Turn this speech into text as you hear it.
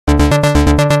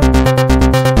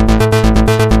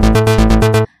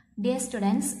Dear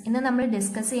students, ഇന്ന് നമ്മൾ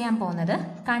discuss ചെയ്യാൻ പോകുന്നത്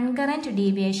കൺകറന്റ്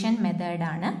ഡീവിയേഷൻ മെത്തേഡ്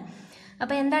ആണ്.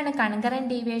 അപ്പോൾ എന്താണ് concurrent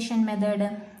deviation method?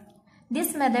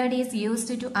 This method is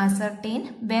used to ascertain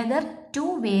whether two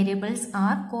variables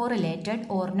are correlated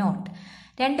or not.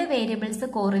 രണ്ട് വേരിയബിൾസ്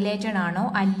കോറിലേറ്റഡ് ആണോ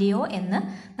അല്ലയോ എന്ന്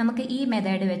നമുക്ക് ഈ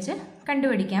മെത്തേഡ് വെച്ച്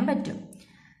കണ്ടുപിടിക്കാൻ പറ്റും.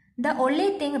 The only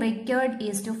thing required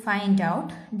is to find out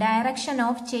direction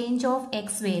of change of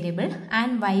x variable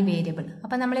and y variable.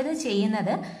 അപ്പോൾ നമ്മളിത്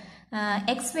ചെയ്യുന്നത്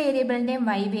എക്സ് വേരിയബിളിൻ്റെയും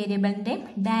വൈ വേരിയബിളിൻ്റെയും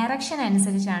ഡയറക്ഷൻ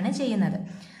അനുസരിച്ചാണ് ചെയ്യുന്നത്.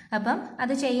 അപ്പം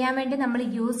അത് ചെയ്യാൻ വേണ്ടി നമ്മൾ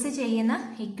യൂസ് ചെയ്യുന്ന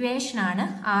ഇക്വേഷനാണ്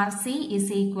R C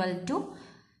is equal two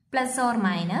plus or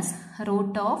minus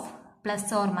root of plus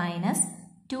or minus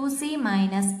 2c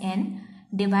minus N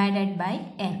divided by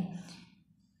N.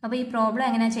 അപ്പോൾ ഈ പ്രോബ്ലം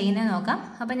എങ്ങനെയാണ് ചെയ്യുന്നത് നോക്കാം.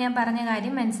 അപ്പോൾ ഞാൻ പറഞ്ഞ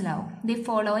കാര്യം മനസ്സിലാവും. The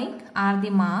following are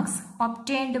the marks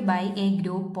obtained by A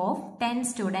group of 10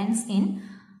 students in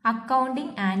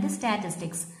accounting and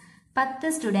statistics. 10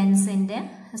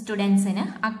 സ്റ്റുഡൻസിന്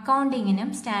അക്കൗണ്ടിങ്ങിനും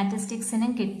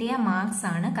സ്റ്റാറ്റിസ്റ്റിക്സിനും കിട്ടിയ മാർക്സ്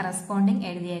ആണ് കറസ്പോണ്ടിങ്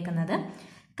എഴുതിയേക്കുന്നത്.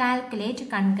 Calculate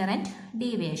concurrent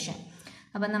deviation.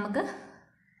 അപ്പം നമുക്ക്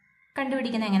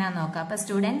കണ്ടുപിടിക്കുന്നത് എങ്ങനെയാണെന്ന് നോക്കാം. അപ്പോൾ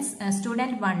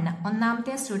സ്റ്റുഡൻറ് 1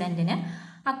 ഒന്നാമത്തെ സ്റ്റുഡൻറ്റിന്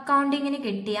അക്കൗണ്ടിങ്ങിന്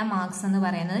കിട്ടിയ മാർക്സ് എന്ന്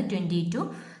പറയുന്നത് 22,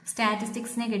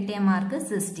 സ്റ്റാറ്റിസ്റ്റിക്സിന് കിട്ടിയ മാർക്ക്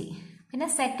 60. പിന്നെ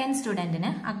സെക്കൻഡ് സ്റ്റുഡൻറ്റിന്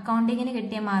അക്കൗണ്ടിങ്ങിന്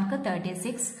കിട്ടിയ മാർക്ക്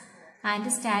 36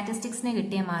 ആൻഡ് സ്റ്റാറ്റിസ്റ്റിക്സിന്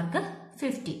കിട്ടിയ മാർക്ക്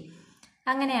 50.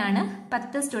 അങ്ങനെയാണ്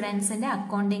 10 സ്റ്റുഡൻസിൻ്റെ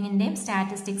അക്കൗണ്ടിങ്ങിൻ്റെയും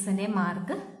സ്റ്റാറ്റിസ്റ്റിക്സിൻ്റെയും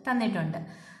മാർക്ക് തന്നിട്ടുണ്ട്.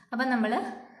 അപ്പം നമ്മൾ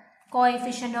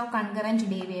കോഎഫിഷ്യൻ്റ് ഓഫ് കൺകറന്റ്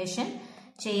ഡീവിയേഷൻ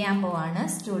ചെയ്യാൻ പോവാണ്.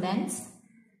 Students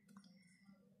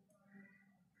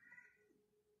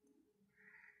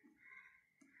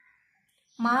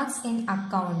marks in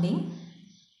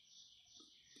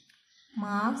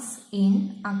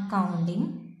accounting,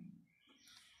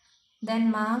 then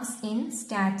marks in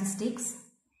statistics,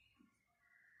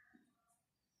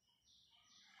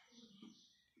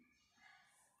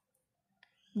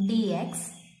 dx,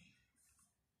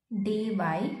 dy,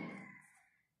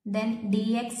 then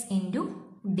dx into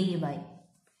dy.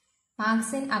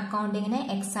 Marks in അക്കൗണ്ടിങ്ങിനെ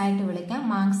X ആയിട്ട് വിളിക്കാം,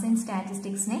 മാർക്സ് ഇൻ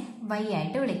സ്റ്റാറ്റിസ്റ്റിക്സിനെ വൈ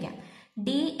ആയിട്ട് വിളിക്കാം.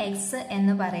 ഡി എക്സ്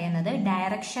എന്ന് പറയുന്നത്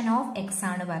ഡയറക്ഷൻ ഓഫ് എക്സ്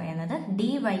ആണ് പറയുന്നത്, ഡി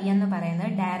വൈ എന്ന്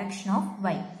പറയുന്നത് ഡയറക്ഷൻ ഓഫ്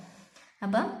വൈ.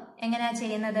 അപ്പം എങ്ങനെയാ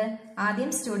ചെയ്യുന്നത്?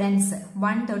 ആദ്യം സ്റ്റുഡൻസ്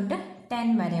 1 തൊട്ട്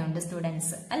 10 വരെ ഉണ്ട്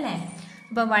സ്റ്റുഡൻസ് അല്ലേ?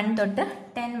 അപ്പോൾ 1 തൊട്ട്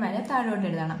 10 വരെ താഴോട്ട്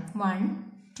എഴുതണം. 1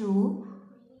 2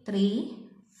 3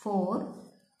 4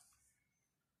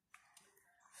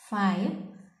 5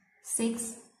 6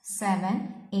 7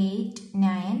 8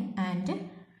 9 ആൻഡ്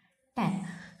 10.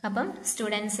 അപ്പം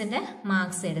സ്റ്റുഡൻസിൻ്റെ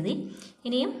മാർക്സ് എഴുതി.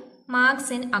 ഇനിയും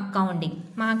marks in accounting.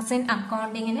 Marks in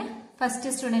അക്കൗണ്ടിങ്ങിന്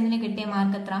first സ്റ്റുഡൻറ്റിന് കിട്ടിയ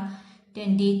മാർക്ക് എത്ര?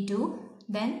 22,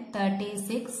 ദെൻ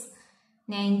 36,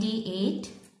 98,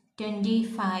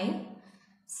 25,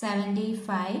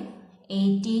 75,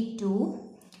 82,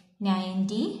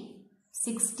 90,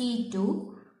 62,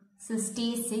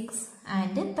 66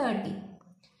 ആൻഡ് 30.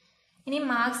 ഇനി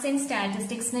മാർക്സ് ഇൻ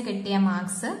സ്റ്റാറ്റിസ്റ്റിക്സിന് കിട്ടിയ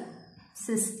മാർക്സ്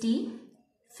 60,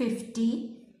 50,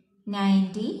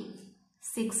 90,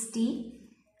 60,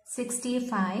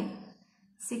 65,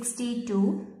 62,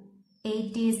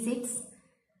 86,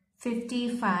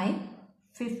 55,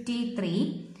 53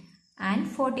 ആൻഡ്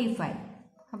 45.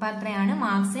 അപ്പോൾ അത്രയാണ്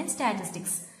മാർക്സ് ഇൻ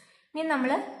സ്റ്റാറ്റിസ്റ്റിക്സ്. ഇനി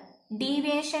നമ്മൾ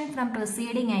ഡീവിയേഷൻ ഫ്രം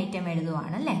പ്രിസീഡിങ് ഐറ്റം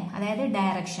എഴുതുവാണ് അല്ലേ? അതായത്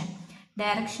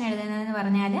ഡയറക്ഷൻ എഴുതുന്നതെന്ന്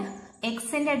പറഞ്ഞാൽ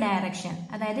എക്സിൻ്റെ ഡയറക്ഷൻ,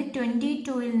 അതായത്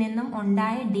 22-ൽ നിന്നും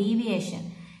ഉണ്ടായ ഡീവിയേഷൻ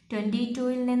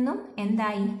 22-ൽ നിന്നും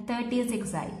എന്തായി?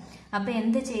 36 ആയി. അപ്പോൾ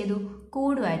എന്ത് ചെയ്തു?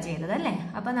 കൂടുക ചെയ്തത് അല്ലേ?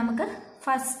 അപ്പോൾ നമുക്ക്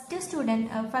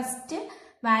ഫസ്റ്റ്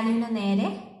വാല്യൂവിന് നേരെ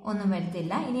ഒന്നും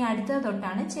വരത്തില്ല. ഇനി അടുത്തത്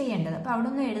തൊട്ടാണ് ചെയ്യേണ്ടത്. അപ്പോൾ അവിടെ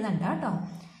ഒന്നും എഴുതണ്ട കേട്ടോ.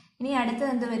 ഇനി അടുത്തത്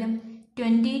എന്ത് വരും?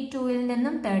 22-ൽ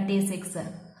നിന്നും 36.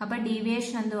 അപ്പോൾ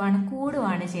ഡീവിയേഷൻ എന്തുവാണ്?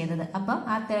 കൂടുവാണ് ചെയ്തത്. അപ്പം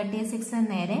ആ 36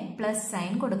 നേരെ പ്ലസ്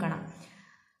സൈൻ കൊടുക്കണം.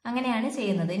 അങ്ങനെയാണ്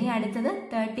ചെയ്യുന്നത്. ഇനി അടുത്തത്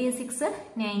 36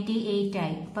 98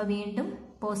 ആയി. അപ്പോൾ വീണ്ടും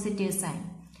പോസിറ്റീവ് സൈൻ.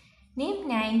 ഇനി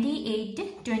 98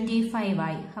 25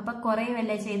 ആയി. അപ്പം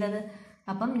കുറയുമല്ലേ ചെയ്തത്?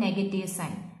 അപ്പം നെഗറ്റീവ്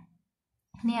സൈൻ.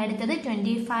 ഇനി അടുത്തത്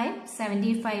 25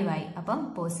 75 ആയി. അപ്പം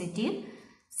പോസിറ്റീവ്.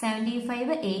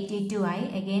 75 82 ആയി.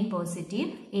 Again positive.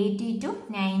 82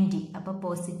 90. അപ്പം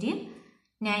പോസിറ്റീവ്.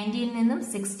 90-ൽ നിന്നും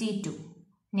 62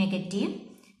 നെഗറ്റീവ്.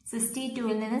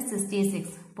 62-ൽ നിന്ന്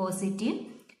 66 പോസിറ്റീവ്.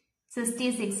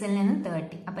 66-ൽ നിന്നും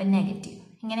 30 അപ്പം നെഗറ്റീവ്.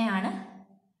 ഇങ്ങനെയാണ്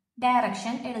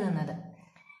ഡയറക്ഷൻ എഴുതുന്നത്.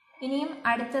 ഇനിയും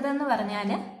അടുത്തതെന്ന് പറഞ്ഞാൽ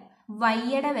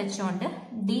വൈയുടെ വെച്ചുകൊണ്ട്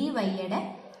ഡി വൈയുടെ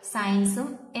സൈൻസും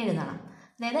എഴുതണം.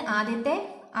 അതായത്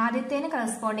ആദ്യത്തേന്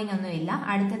കറസ്പോണ്ടിങ് ഒന്നുമില്ല.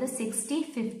 അടുത്തത് 60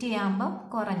 50 ആകുമ്പം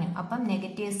കുറഞ്ഞു. അപ്പം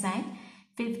നെഗറ്റീവ് സൈൻ.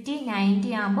 50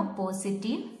 90 ആകുമ്പോൾ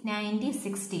പോസിറ്റീവ്. 90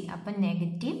 60 അപ്പം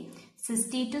negative.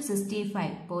 60 to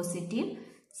 65 positive.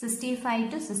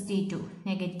 65 to 62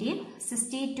 negative,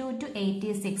 62 to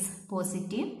 86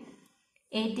 positive,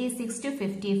 86 to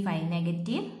 55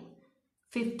 negative,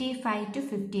 55 to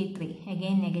 53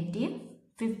 again negative,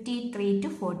 53 to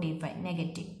 45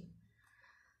 negative.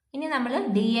 ഇനി നമ്മൾ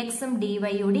dxും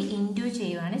dyയോട് ഇൻറ്റു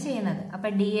ചെയ്യുകയാണ് ചെയ്യുന്നത്.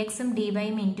 അപ്പോൾ dxും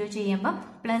dyയും ഇൻറ്റു ചെയ്യുമ്പോൾ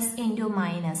plus into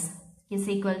minus is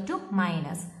equal to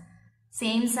minus.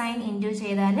 Same sign into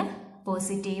ചെയ്താൽ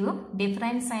പോസിറ്റീവും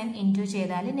ഡിഫറെൻറ്റ് സൈൻ ഇൻറ്റു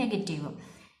ചെയ്താൽ നെഗറ്റീവും.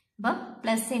 അപ്പം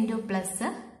plus into plus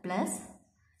plus,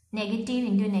 negative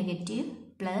into negative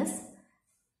plus,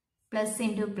 plus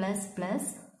into plus plus,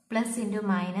 plus into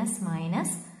minus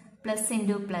minus, plus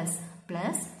into plus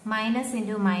plus, minus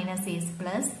into minus is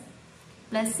plus,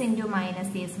 plus into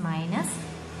minus is minus,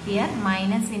 here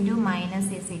minus into minus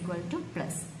is equal two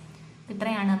plus.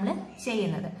 ഇത്രയാണ് നമ്മൾ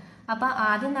ചെയ്യുന്നത്. അപ്പോൾ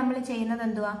ആദ്യം നമ്മൾ ചെയ്യുന്നത്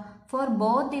എന്തുവാ? For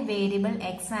both the variable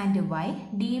x and y,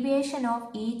 deviation of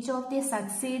each of the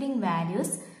succeeding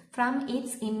values from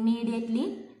its immediately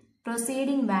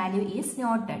preceding value is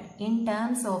noted in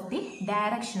terms of the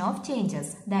direction of changes,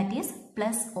 that is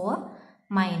plus or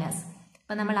minus.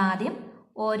 അപ്പോൾ നമ്മൾ ആദ്യം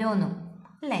ഓരോന്നും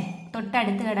അല്ലേ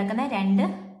തൊട്ടടുത്ത് കിടക്കുന്ന രണ്ട്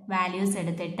values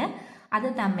എടുത്തിട്ട് അത്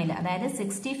തമ്മിൽ, അതായത്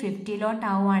 60 50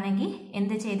 ആവുകയാണെങ്കിൽ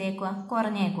എന്ത് ചെയ്തേക്കുക?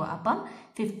 കുറഞ്ഞേക്കുക. അപ്പം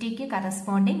 50ക്ക്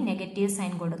കറസ്പോണ്ടിങ് നെഗറ്റീവ്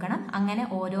സൈൻ കൊടുക്കണം. അങ്ങനെ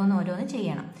ഓരോന്ന്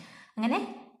ചെയ്യണം. അങ്ങനെ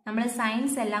നമ്മൾ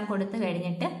സൈൻസ് എല്ലാം കൊടുത്തു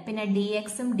കഴിഞ്ഞിട്ട് പിന്നെ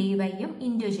dxും dyയും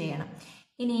ഇൻറ്റു ചെയ്യണം.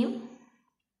 ഇനിയും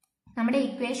നമ്മുടെ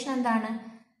ഇക്വേഷൻ എന്താണ്?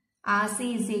 RC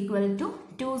is equal to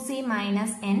 2c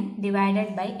minus n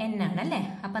divided by n ആണ് അല്ലേ.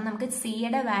 അപ്പം നമുക്ക്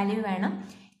സിയുടെ വാല്യൂ വേണം,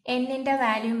 എന്നിന്റെ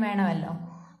വാല്യൂ വേണമല്ലോ.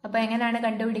 അപ്പോൾ എങ്ങനെയാണ്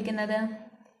കണ്ടുപിടിക്കുന്നത്?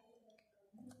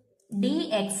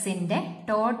 dxന്റെ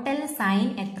ടോട്ടൽ സൈൻ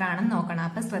എത്ര ആണെന്ന് നോക്കണം.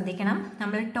 അപ്പൊ ശ്രദ്ധിക്കണം,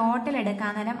 നമ്മൾ ടോട്ടൽ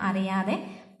എടുക്കാൻ നേരം അറിയാതെ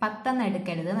 10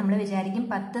 എടുക്കരുത്. നമ്മൾ വിചാരിക്കും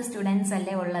 10 സ്റ്റുഡൻസ്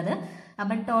അല്ലേ ഉള്ളത്,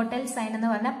 അപ്പൊ ടോട്ടൽ സൈൻ എന്ന്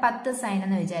പറഞ്ഞാൽ 10 സൈൻ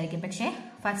എന്ന് വിചാരിക്കും. പക്ഷെ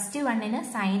ഫസ്റ്റ് വണ്ണിന്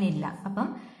സൈൻ ഇല്ല. അപ്പം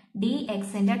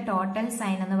dxന്റെ ടോട്ടൽ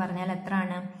സൈൻ എന്ന് പറഞ്ഞാൽ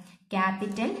എത്രയാണ്?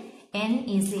 Capital N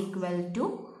is equal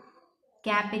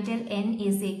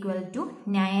to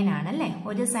 9 ആണല്ലേ.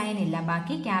 ഒരു സൈൻ ഇല്ല,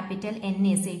 ബാക്കി capital N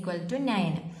is equal to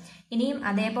 9. ഇനിയും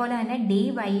അതേപോലെ തന്നെ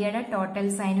dyയുടെ ടോട്ടൽ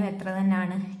സൈനും എത്ര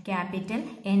തന്നെയാണ്? Capital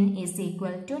N is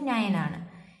equal to 9 ആണ്.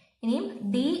 ഇനിയും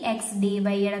dx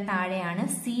dyയുടെ താഴെയാണ്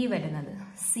c വരുന്നത്.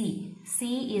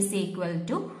 c ഈസ് ഈക്വൽ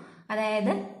ടു,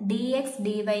 അതായത് dx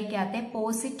dyക്കകത്തെ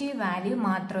പോസിറ്റീവ് വാല്യൂ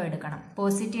മാത്രം എടുക്കണം.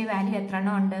 പോസിറ്റീവ് വാല്യൂ എത്ര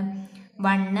എണ്ണം ഉണ്ട്?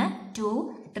 1 2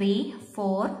 3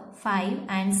 4 5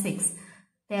 and 6.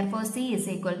 therefore c is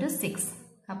equal to 6.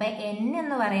 അപ്പൊ n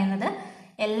എന്ന് പറയുന്നത്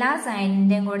എല്ലാ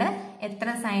സൈനിന്റെയും കൂടെ എത്ര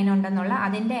സൈൻ ഉണ്ടെന്നുള്ള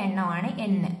അതിന്റെ എണ്ണമാണ്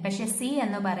n. പക്ഷെ c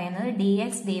എന്ന് പറയുന്നത്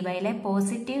dx dyയിലെ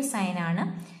പോസിറ്റീവ് സൈൻ ആണ്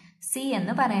c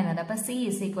എന്ന് പറയുന്നത്. അപ്പൊ c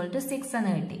ഈസ് ഈക്വൽ ടു 6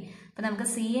 എന്ന് കിട്ടി. അപ്പൊ നമുക്ക്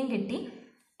c യും കിട്ടി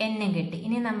n കിട്ടി.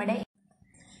 ഇനി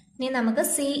നമുക്ക്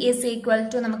c ഈസ് ഈക്വൽ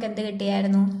ടു നമുക്ക് എന്ത്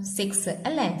കിട്ടിയായിരുന്നു? 6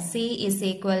 അല്ലേ. c is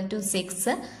equal to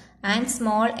 6 and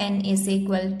small n is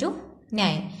equal to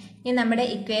 9. ഇനി നമ്മുടെ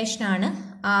ഇക്വേഷൻ ആണ്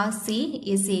RC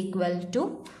is equal to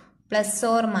plus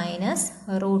or minus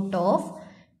root of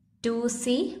 2c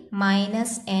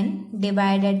minus n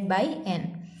divided by n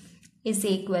is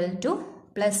equal to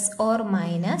plus or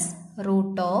minus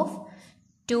root of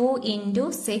 2 into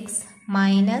 6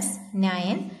 minus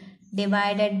 9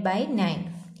 divided by 9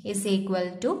 is equal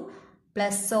to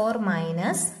plus or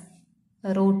minus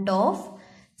root of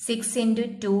 6 into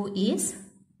 2 is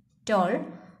 12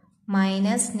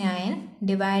 minus 9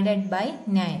 divided by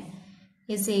 9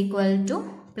 is equal to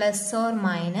plus or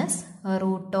minus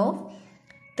root of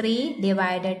 3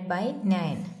 divided by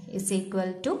 9 is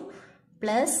equal to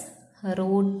plus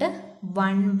root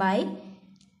 1 by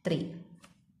 3.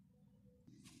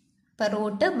 അപ്പോൾ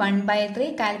root 1 by 3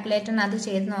 കാൽക്കുലേറ്ററിന് അത്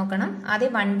ചെയ്ത് നോക്കണം.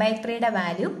 ആദ്യം 1 by 3യുടെ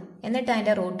value എന്നിട്ട്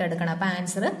അതിൻ്റെ root എടുക്കണം. അപ്പോൾ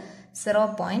answer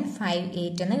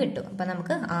 0.58 എന്ന് കിട്ടും. അപ്പോൾ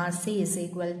നമുക്ക് RC is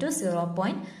equal to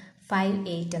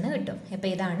 0.58 എന്ന് കിട്ടും.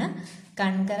 അപ്പോൾ ഇതാണ്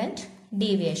കൺകറന്റ്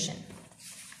ഡീവിയേഷൻ.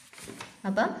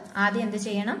 അപ്പം ആദ്യം എന്ത്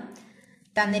ചെയ്യണം?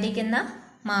 തന്നിരിക്കുന്ന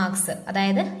മാർക്സ്,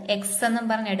 അതായത് എക്സ് എന്നും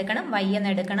പറഞ്ഞ് എടുക്കണം, വൈ എന്ന്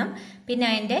എടുക്കണം, പിന്നെ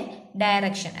അതിൻ്റെ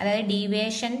ഡയറക്ഷൻ, അതായത്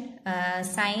ഡീവിയേഷൻ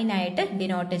സൈൻ ആയിട്ട്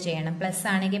ഡിനോട്ട് ചെയ്യണം. പ്ലസ്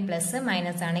ആണെങ്കിൽ പ്ലസ്,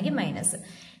 മൈനസ് ആണെങ്കിൽ മൈനസ്.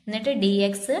 എന്നിട്ട്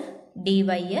dx dy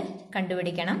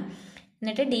കണ്ടുപിടിക്കണം.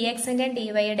 എന്നിട്ട് dxന്റെയും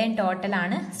dyയുടെയും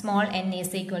ടോട്ടലാണ് small n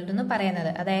is equal to എന്ന് പറയുന്നത്,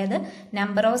 അതായത്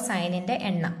നമ്പർ ഓഫ് സൈനിന്റെ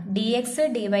എണ്ണം. dx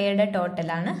dyയുടെ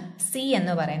ടോട്ടലാണ് c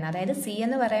എന്ന് പറയുന്നത്. അതായത് c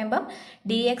എന്ന് പറയുമ്പം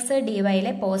dx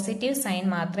dyയിലെ പോസിറ്റീവ് സൈൻ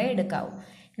മാത്രമേ എടുക്കാവൂ.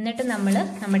 എന്നിട്ട് നമ്മൾ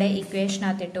നമ്മുടെ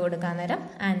ഇക്വേഷനകത്ത് ഇട്ട് കൊടുക്കാൻ നേരം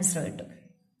ആൻസർ കിട്ടും.